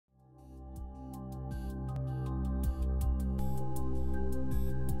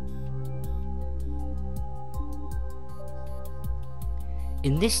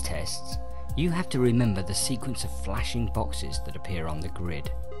In this test, you have to remember the sequence of flashing boxes that appear on the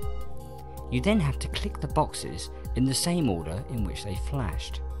grid. You then have to click the boxes in the same order in which they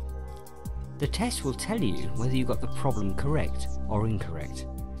flashed. The test will tell you whether you got the problem correct or incorrect,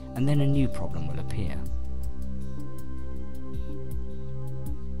 and then a new problem will appear.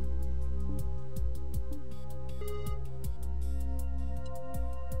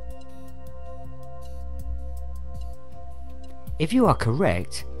 If you are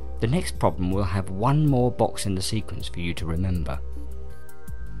correct, the next problem will have one more box in the sequence for you to remember.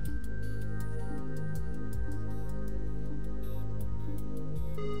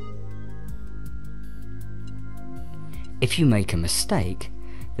 If you make a mistake,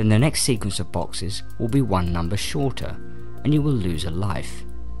 then the next sequence of boxes will be one number shorter, and you will lose a life.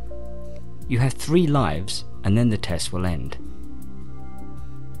 You have 3 lives, and then the test will end.